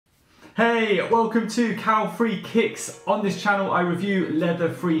Hey, welcome to Cow-Free Kicks. On this channel I review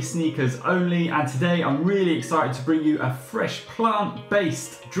leather-free sneakers only, and today I'm really excited to bring you a fresh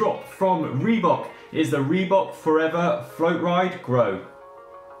plant-based drop from Reebok. It is the REEBOK FOREVER FLOATRIDE GROW.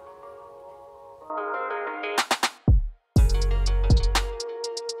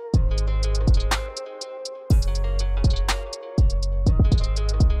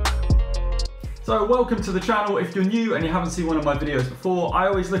 So welcome to the channel. If you're new and you haven't seen one of my videos before, I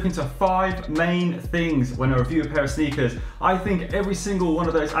always look into 5 main things when I review a pair of sneakers. I think every single one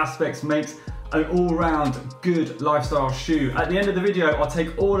of those aspects makes an all-round good lifestyle shoe. At the end of the video, I'll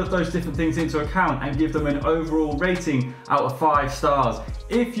take all of those different things into account and give them an overall rating out of 5 stars.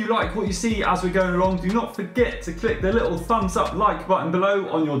 If you like what you see as we go along, do not forget to click the little thumbs up like button below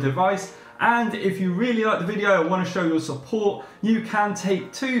on your device. And if you really like the video and want to show your support, you can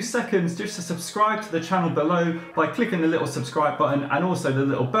take 2 seconds just to subscribe to the channel below by clicking the little subscribe button and also the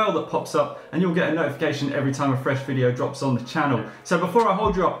little bell that pops up, and you'll get a notification every time a fresh video drops on the channel. So before I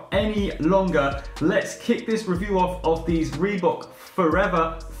hold you up any longer, let's kick this review off of these REEBOK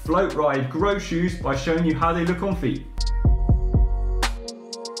FOREVER FLOATRIDE GROW shoes by showing you how they look on feet.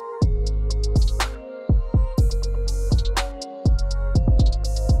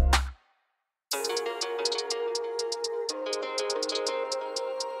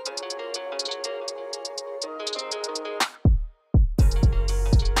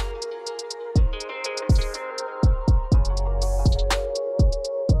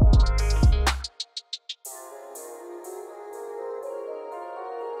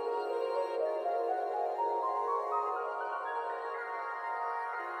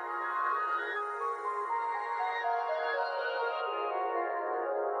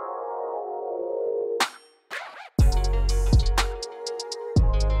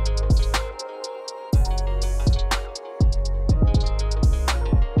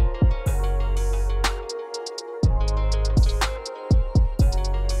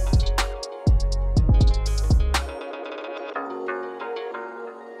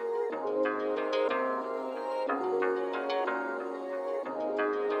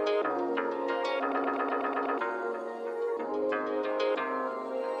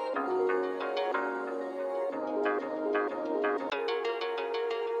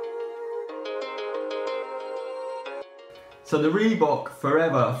 So the REEBOK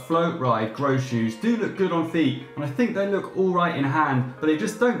FOREVER FLOATRIDE GROW shoes do look good on feet, and I think they look alright in hand, but they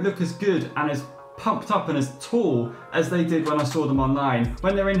just don't look as good and as pumped up and as tall as they did when I saw them online.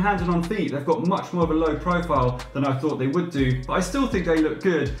 When they're in hand and on feet, they've got much more of a low profile than I thought they would do, but I still think they look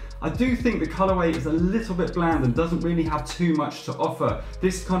good. I do think the colourway is a little bit bland and doesn't really have too much to offer.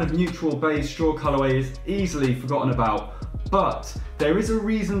 This kind of neutral beige straw colourway is easily forgotten about. But there is a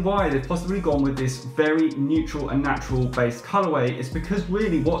reason why they've possibly gone with this very neutral and natural based colourway. It's because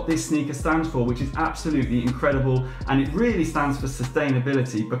really what this sneaker stands for, which is absolutely incredible, and it really stands for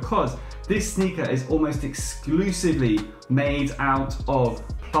sustainability, because this sneaker is almost exclusively made out of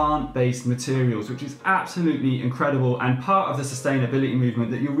plant-based materials, which is absolutely incredible and part of the sustainability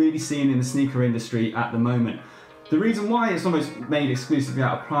movement that you're really seeing in the sneaker industry at the moment. The reason why it's almost made exclusively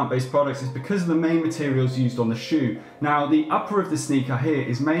out of plant-based products is because of the main materials used on the shoe. Now, the upper of the sneaker here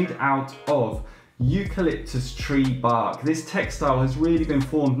is made out of eucalyptus tree bark. This textile has really been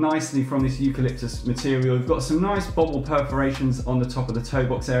formed nicely from this eucalyptus material. We've got some nice bobble perforations on the top of the toe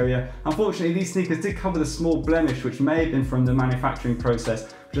box area. Unfortunately, these sneakers did come with a small blemish, which may have been from the manufacturing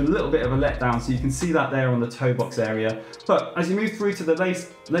process, which is a little bit of a letdown, so you can see that there on the toe box area. But as you move through to the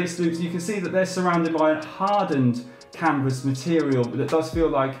lace loops, you can see that they're surrounded by a hardened canvas material that does feel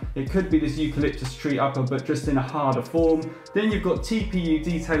like it could be this eucalyptus tree upper, but just in a harder form. Then you've got TPU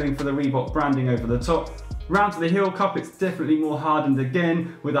detailing for the Reebok branding over the top. Round to the heel cup, it's definitely more hardened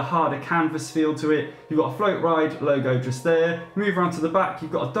again with a harder canvas feel to it. You've got a Floatride logo just there. You move around to the back,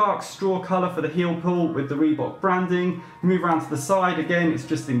 you've got a dark straw colour for the heel pull with the Reebok branding. You move around to the side, again, it's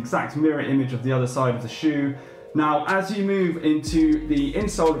just the exact mirror image of the other side of the shoe. Now, as you move into the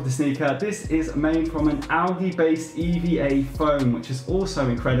insole of the sneaker, this is made from an algae-based EVA foam, which is also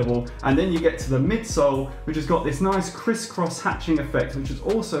incredible. And then you get to the midsole, which has got this nice crisscross hatching effect, which has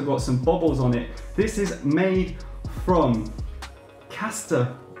also got some bobbles on it. This is made from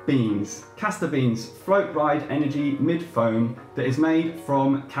castor beans. Castor beans, Floatride Energy mid foam that is made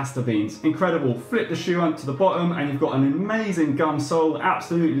from castor beans. Incredible. Flip the shoe onto the bottom and you've got an amazing gum sole.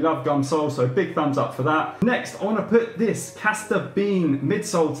 Absolutely love gum sole, so big thumbs up for that. Next, I want to put this castor bean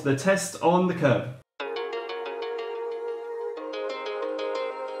midsole to the test on the curb.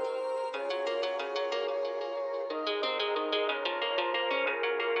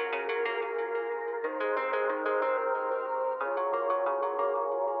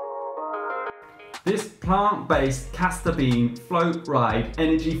 This plant-based castor bean Floatride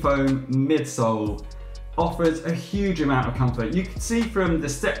Energy Foam midsole offers a huge amount of comfort. You can see from the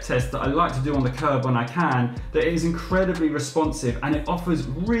step test that I like to do on the curb when I can that it is incredibly responsive and it offers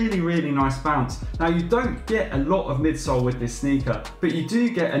really nice bounce. Now you don't get a lot of midsole with this sneaker, but you do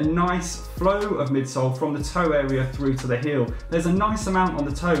get a nice flow of midsole from the toe area through to the heel. There's a nice amount on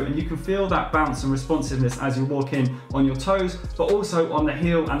the toe and you can feel that bounce and responsiveness as you walk in on your toes, but also on the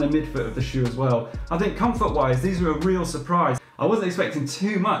heel and the midfoot of the shoe as well. I think comfort wise, these were a real surprise. I wasn't expecting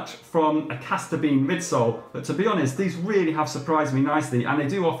too much from a castor bean midsole, but to be honest, these really have surprised me nicely and they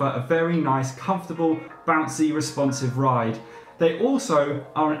do offer a very nice, comfortable, bouncy, responsive ride. They also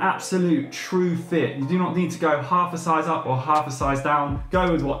are an absolute true fit. You do not need to go half a size up or half a size down.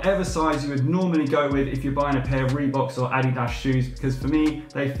 Go with whatever size you would normally go with if you're buying a pair of Reeboks or Adidas shoes, because for me,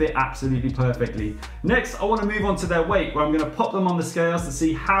 they fit absolutely perfectly. Next, I want to move on to their weight, where I'm going to pop them on the scales to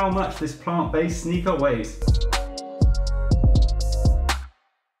see how much this plant-based sneaker weighs.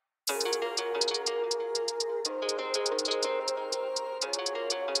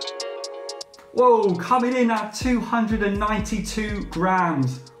 Whoa, coming in at 292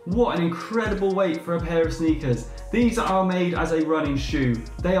 grams. What an incredible weight for a pair of sneakers. These are made as a running shoe.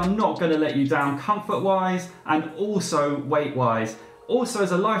 They are not going to let you down comfort-wise and also weight-wise. Also,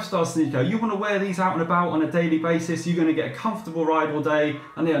 as a lifestyle sneaker, you want to wear these out and about on a daily basis. You're going to get a comfortable ride all day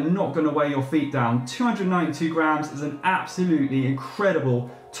and they are not going to weigh your feet down. 292 grams is an absolutely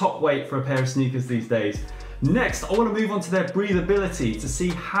incredible top weight for a pair of sneakers these days. Next, I want to move on to their breathability to see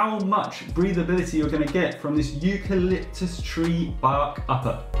how much breathability you're going to get from this eucalyptus tree bark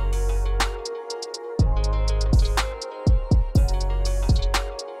upper.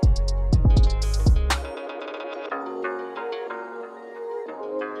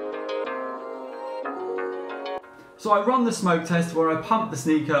 So I run the smoke test where I pump the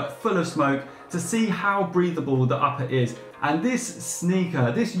sneaker full of smoke to see how breathable the upper is. And this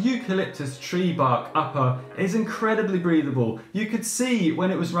sneaker, this eucalyptus tree bark upper, is incredibly breathable. You could see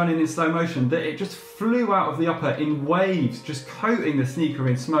when it was running in slow motion that it just flew out of the upper in waves, just coating the sneaker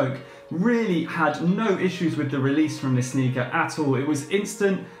in smoke. Really had no issues with the release from this sneaker at all. It was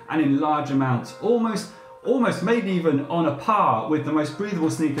instant and in large amounts. Almost maybe even on a par with the most breathable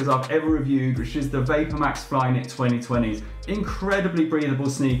sneakers I've ever reviewed, which is the VaporMax Flyknit 2020s. Incredibly breathable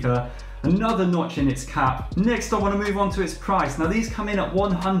sneaker. Another notch in its cap. Next, I want to move on to its price. Now these come in at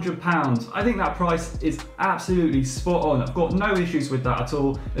 £100. I think that price is absolutely spot on. I've got no issues with that at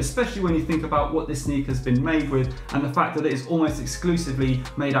all, especially when you think about what this sneaker's been made with and the fact that it is almost exclusively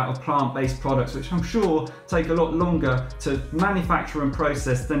made out of plant-based products, which I'm sure take a lot longer to manufacture and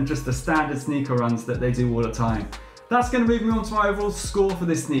process than just the standard sneaker runs that they do all the time. That's going to move me on to my overall score for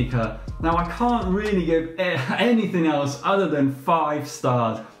this sneaker. Now I can't really give anything else other than 5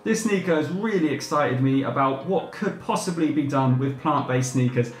 stars. This sneaker has really excited me about what could possibly be done with plant-based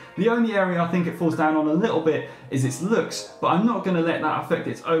sneakers. The only area I think it falls down on a little bit is its looks, but I'm not going to let that affect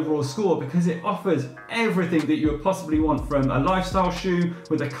its overall score because it offers everything that you would possibly want from a lifestyle shoe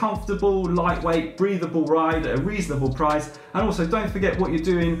with a comfortable, lightweight, breathable ride at a reasonable price. And also don't forget what you're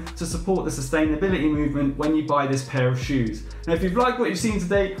doing to support the sustainability movement when you buy this pair of shoes. Now if you've liked what you've seen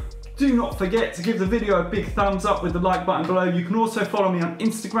today, do not forget to give the video a big thumbs up with the like button below. You can also follow me on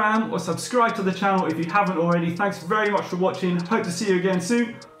Instagram or subscribe to the channel if you haven't already. Thanks very much for watching. Hope to see you again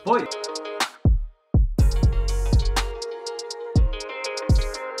soon. Bye.